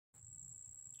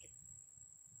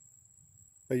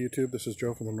Hey YouTube, this is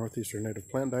Joe from the Northeastern Native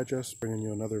Plant Digest, bringing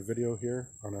you another video here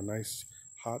on a nice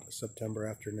hot September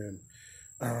afternoon.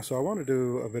 So I want to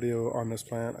do a video on this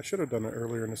plant. I should have done it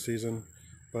earlier in the season,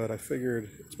 but I figured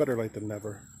it's better late than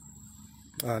never.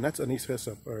 And that's Anise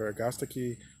Hyssop, or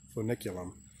Agastache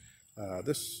foeniculum.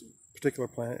 This particular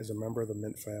plant is a member of the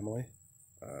mint family,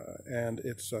 and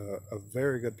it's a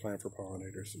very good plant for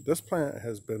pollinators. This plant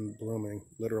has been blooming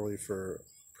literally for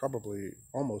probably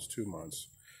almost 2 months.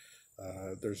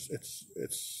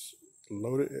 It's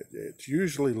loaded. It's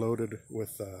usually loaded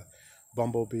with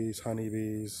bumblebees,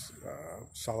 honeybees,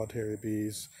 solitary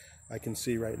bees. I can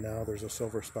see right now there's a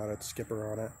silver spotted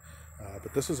skipper on it.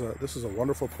 But this is a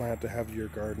wonderful plant to have in your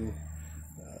garden.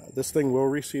 This thing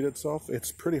will reseed itself.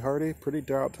 It's pretty hardy, pretty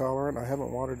drought tolerant. I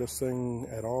haven't watered this thing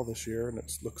at all this year, and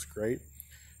it looks great.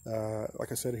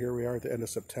 Like I said, here we are at the end of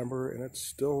September, and it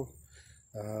still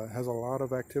has a lot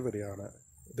of activity on it.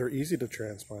 They're easy to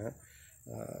transplant.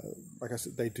 Like I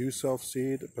said, they do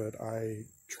self-seed, but I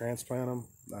transplant them.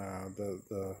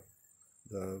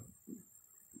 The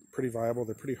pretty viable.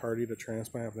 They're pretty hardy to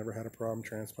transplant. I've never had a problem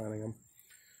transplanting them.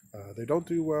 They don't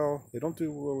do well. They don't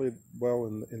do really well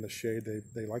in the shade.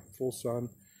 They like full sun.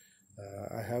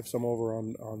 I have some over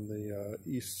on the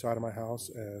east side of my house,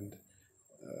 and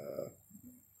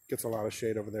gets a lot of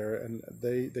shade over there. And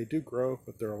they do grow,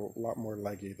 but they're a lot more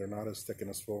leggy. They're not as thick and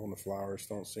as full, and the flowers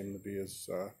don't seem to be as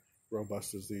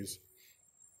robust as these.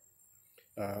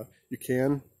 You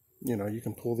can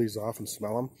pull these off and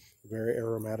smell them. Very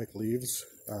aromatic leaves.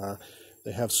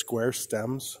 They have square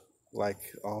stems, like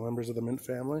all members of the mint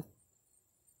family.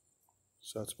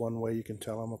 So that's one way you can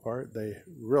tell them apart. They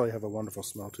really have a wonderful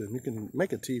smell to them. You can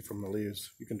make a tea from the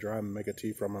leaves. You can dry them and make a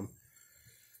tea from them.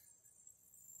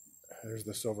 There's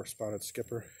the silver spotted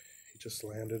skipper. He just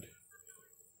landed.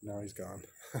 Now he's gone.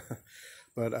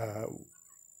 But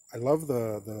I love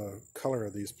the color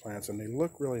of these plants, and they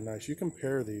look really nice. You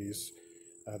compare these.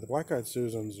 The black-eyed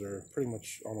Susans are pretty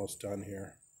much almost done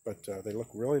here, but they look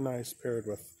really nice paired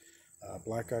with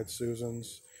black-eyed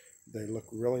Susans. They look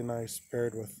really nice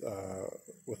paired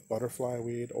with butterfly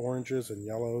weed, oranges and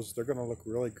yellows. They're going to look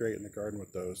really great in the garden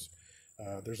with those.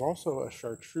 There's also a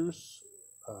chartreuse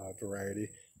variety.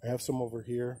 I have some over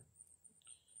here.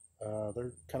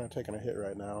 They're kind of taking a hit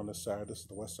right now on this side. This is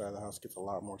the west side of the house. Gets a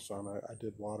lot more sun. I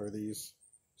did water these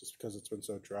just because it's been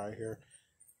so dry here.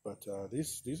 But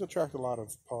these attract a lot of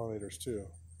pollinators too.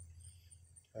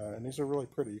 And these are really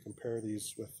pretty. You can pair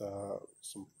these with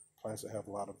some plants that have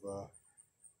a lot of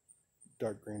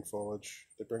dark green foliage.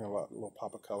 They bring a little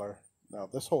pop of color. Now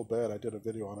this whole bed I did a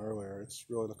video on earlier. It's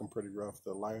really looking pretty rough.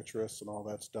 The liatris and all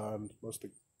that's done. Most of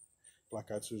the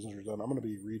black-eyed Susans are done. I'm going to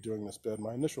be redoing this bed.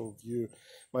 My initial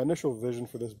vision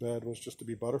for this bed was just to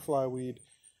be butterfly weed.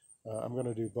 I'm going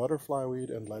to do butterfly weed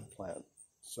and lead plant.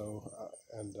 So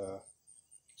I'm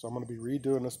going to be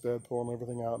redoing this bed, pulling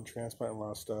everything out and transplanting a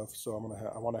lot of stuff. So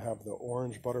I want to have the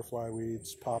orange butterfly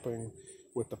weeds popping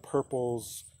with the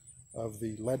purples of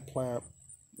the lead plant,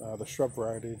 the shrub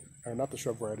variety, or not the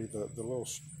shrub variety, the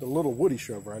little woody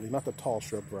shrub variety, not the tall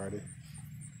shrub variety.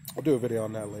 I'll do a video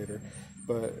on that later.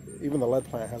 But even the lead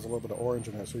plant has a little bit of orange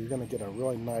in it, so you're going to get a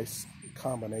really nice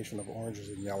combination of oranges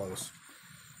and yellows.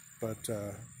 But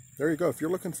there you go. If you're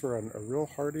looking for a real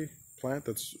hardy plant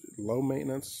that's low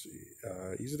maintenance,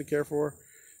 easy to care for,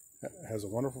 has a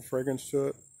wonderful fragrance to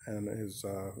it, and is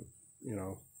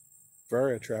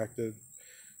very attractive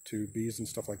to bees and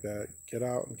stuff like that, get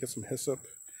out and get some hyssop,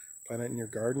 plant it in your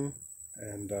garden,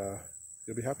 and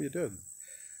you'll be happy you did.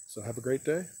 So have a great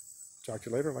day. Talk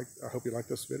to you later. I hope you like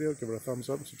this video. Give it a thumbs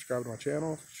up and subscribe to my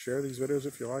channel. Share these videos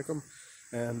if you like them,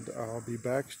 and I'll be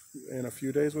back in a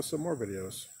few days with some more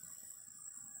videos.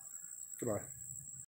 Goodbye.